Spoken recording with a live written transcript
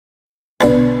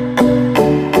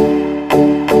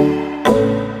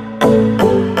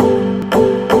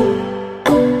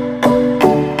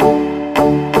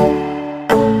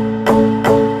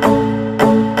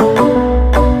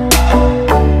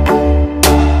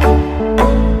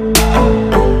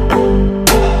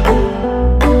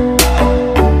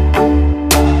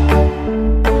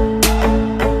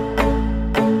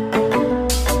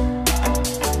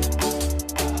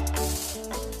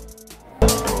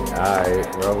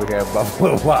over here at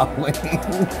Buffalo Wild Wings.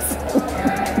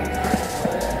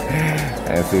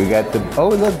 And so we got the, oh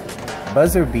look,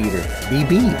 buzzer beater,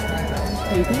 BB.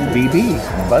 BB,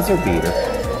 buzzer beater.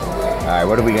 All right,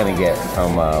 what are we gonna get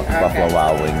from Buffalo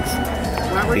Wild Wings?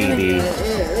 What we're gonna get is...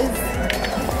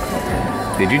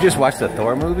 Did you just watch the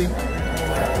Thor movie?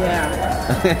 Yeah.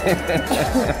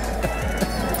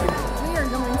 We are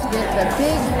going to get the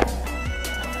big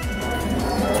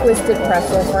twisted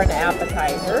pretzel for an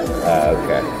appetizer.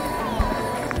 Okay.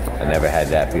 I never had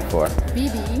that before.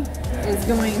 BB is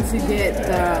going to get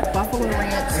the Buffalo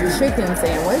Ranch chicken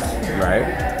sandwich. Right.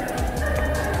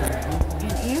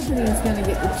 And Anthony's going to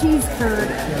get the cheese curd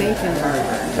bacon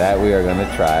burger. That we are going to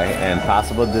try. And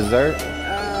possible dessert?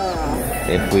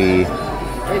 If we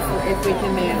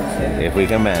can manage it. If we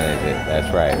can manage it,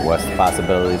 that's right. What's the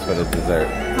possibilities for the dessert?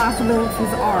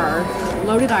 Possibilities are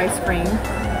loaded ice cream,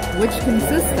 which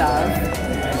consists of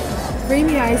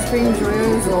creamy ice cream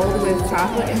drizzled with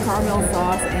chocolate and caramel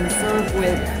sauce and served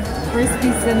with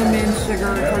crispy cinnamon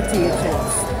sugar tortilla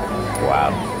chips.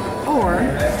 Wow. Or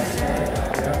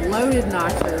loaded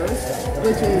nachos,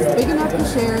 which is big enough to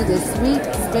share. The sweet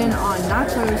spin on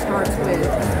nachos starts with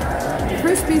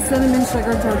crispy cinnamon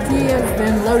sugar tortillas,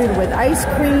 then loaded with ice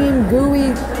cream,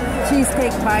 gooey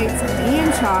cheesecake bites,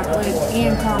 and chocolate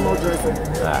and caramel drizzle.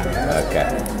 Okay.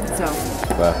 So,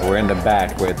 well, we're in the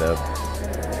back where the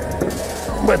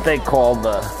what they call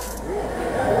the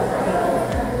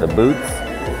booths.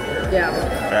 yeah.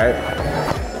 Right.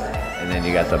 And then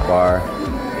you got the bar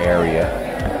area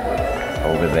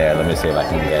over there. Let me see if I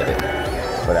can get it.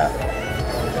 Put out.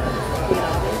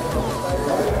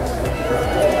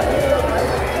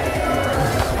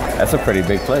 That's a pretty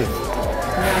big place.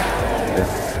 Yeah.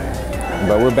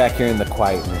 But we're back here in the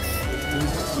quietness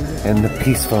and the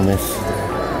peacefulness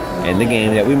and the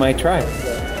game that we might try.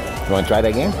 You want to try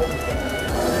that game?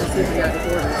 Let's see if we got the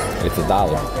orders. It's $1.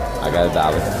 I got $1.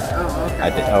 Oh, okay.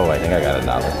 I think I got $1.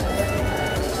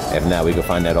 If not, we can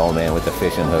find that old man with the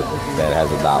fishing hook that has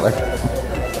 $1.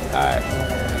 Alright.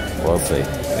 We'll see.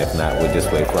 If not, we'll just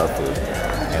wait for our food.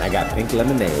 And I got pink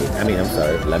lemonade.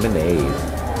 Lemonade.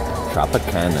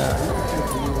 Tropicana.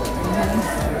 Go ahead.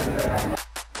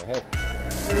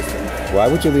 Why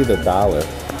would you leave $1?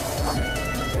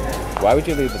 Why would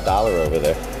you leave $1 over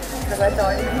there? Because I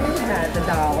thought you had $1.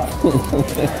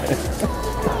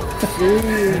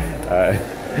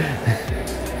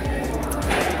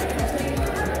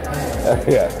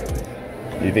 Yeah.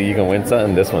 You think you can win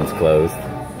something? This one's closed.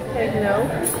 No.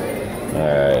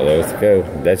 Alright, let's go.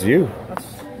 That's you.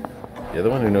 You're the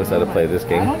one who knows how to play this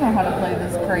game. I don't know how to play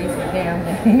this crazy damn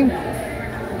game.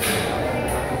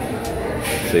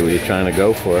 See what you're trying to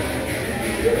go for.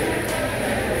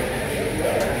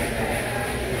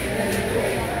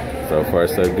 So far,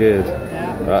 so good.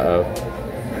 Yeah. Uh-oh.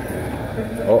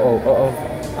 Uh-oh.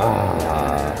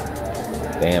 Ah.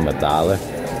 Damn,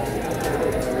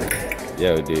 $1.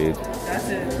 Yo, dude. That's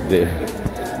it. Dude.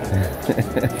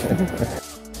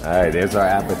 Alright, there's our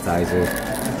appetizer.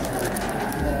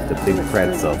 The big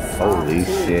pretzel. Holy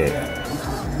shit.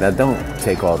 Now don't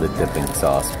take all the dipping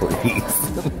sauce, please.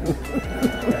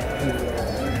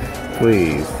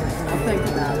 Please. I'll think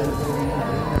about it.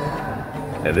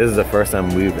 And this is the first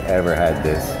time we've ever had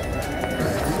this.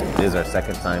 This is our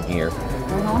second time here.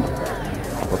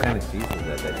 What kind of cheese is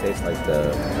that? That tastes like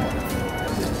the...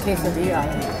 Quesadilla.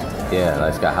 Yeah,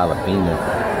 it's got jalapeno.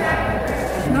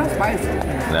 It's not spicy.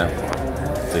 No?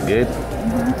 Is it good?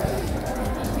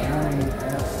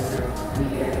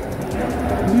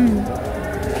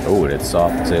 Oh, it's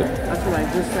soft too. That's what I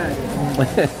just said.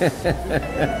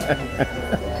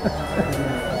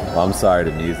 Well, I'm sorry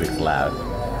the music's loud.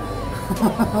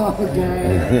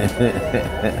 Okay.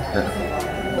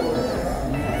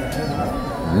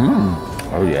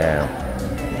 Oh yeah.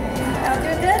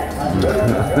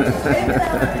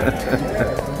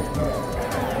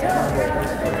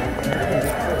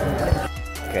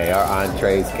 Okay, our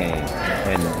entrees came.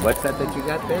 And what's that you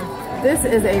got there? This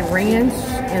is a ranch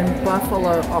and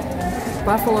buffalo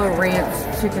ranch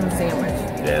chicken sandwich.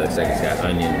 Yeah, it looks like it's got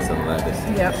onions and lettuce.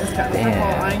 Yep, it's got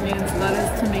onions,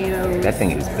 lettuce, tomatoes. That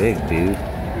thing is big, dude. I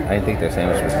didn't think their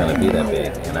sandwich was gonna be that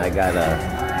big. And I got a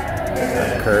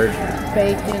curd.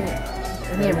 Bacon,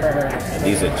 hamburger. And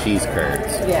these are cheese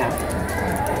curds. Yeah.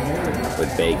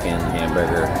 With bacon,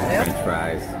 hamburger, French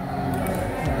fries.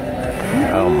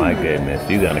 Oh my goodness,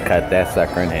 you're gonna cut that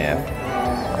sucker in half.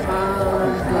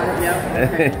 Yep.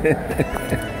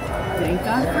 Thank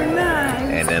God for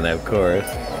knives. And then of course,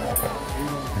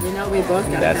 you know we both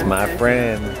got that's my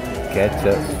friend,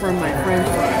 ketchup. From my French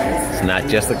fries. It's not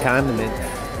just a condiment.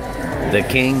 The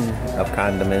king of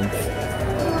condiments.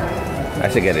 I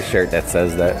should get a shirt that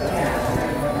says that.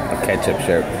 A ketchup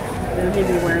shirt. And he'd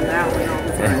be wearing that one all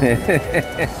the time.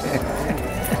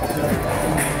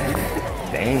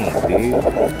 Dang, dude.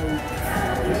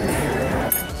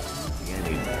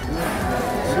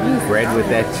 Jeez, Bread with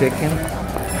that chicken?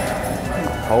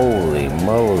 Holy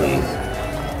moly.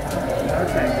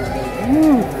 Okay.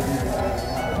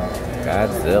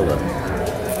 Godzilla.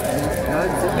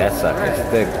 That sucker's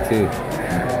thick too.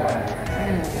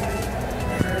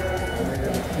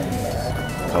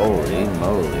 Holy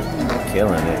moly.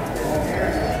 Killing it.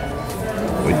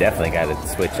 We definitely got to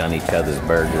switch on each other's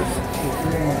burgers.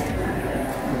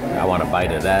 I want a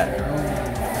bite of that.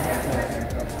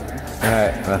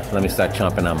 Alright, well, let me start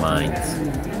chomping on mine.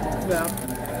 Yeah.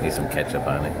 Need some ketchup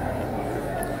on it.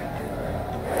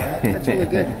 That's really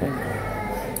good.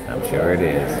 I'm sure it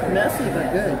is. Messy,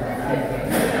 but good.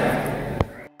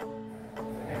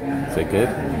 Is it good?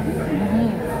 You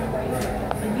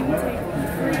can take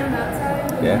 3 on that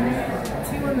side. Yeah.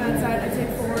 2 on that side. I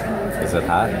take 4 and then Is it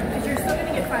hot? because you're still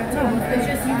gonna get 5 total. It's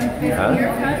just you. Huh?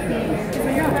 Your cut. It's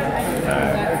on your own.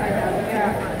 Alright.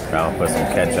 I'll put some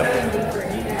ketchup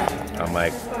on my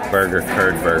burger,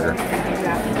 curd burger.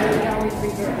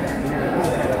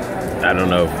 I don't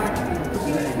know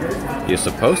if you're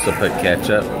supposed to put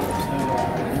ketchup,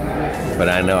 but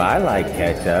I know I like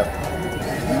ketchup.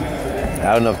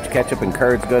 I don't know if ketchup and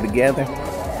curds go together,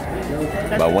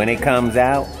 but when it comes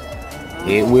out,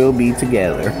 it will be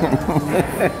together.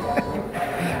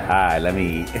 Alright, let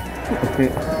me eat.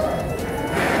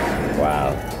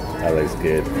 Wow, that looks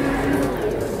good.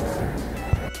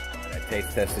 I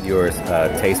taste tested yours.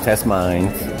 Taste test mine.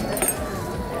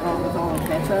 With all the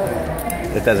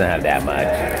ketchup. It doesn't have that much.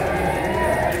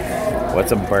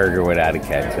 What's a burger without a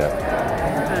ketchup?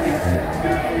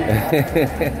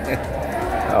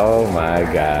 Oh my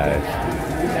gosh.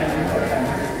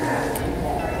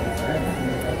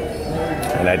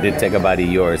 And I did take a bite of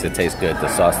yours. It tastes good. The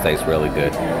sauce tastes really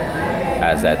good.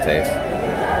 How's that taste?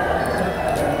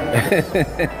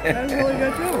 That's really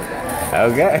good too.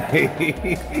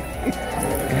 Okay.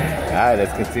 Alright,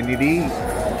 let's continue to eat.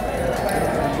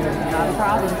 Not a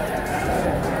problem.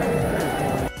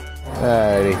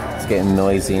 Alrighty, it's getting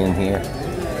noisy in here.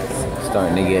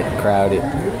 Starting to get crowded.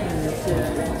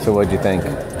 So what'd you think?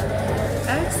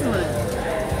 Excellent.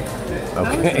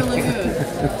 Okay. That was really good.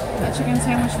 That chicken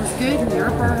sandwich was good.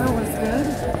 Your burger was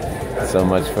good. So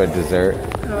much for dessert.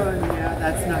 Oh yeah,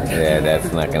 that's not good. Yeah,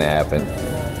 that's not gonna happen.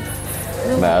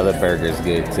 My other burger's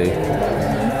good too.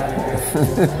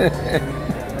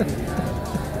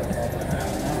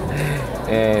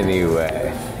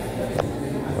 Anyway.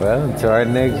 Well, until our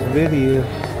next video.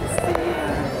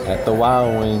 At the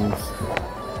Wild Wings.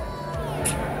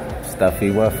 Stuffy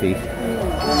Wuffy.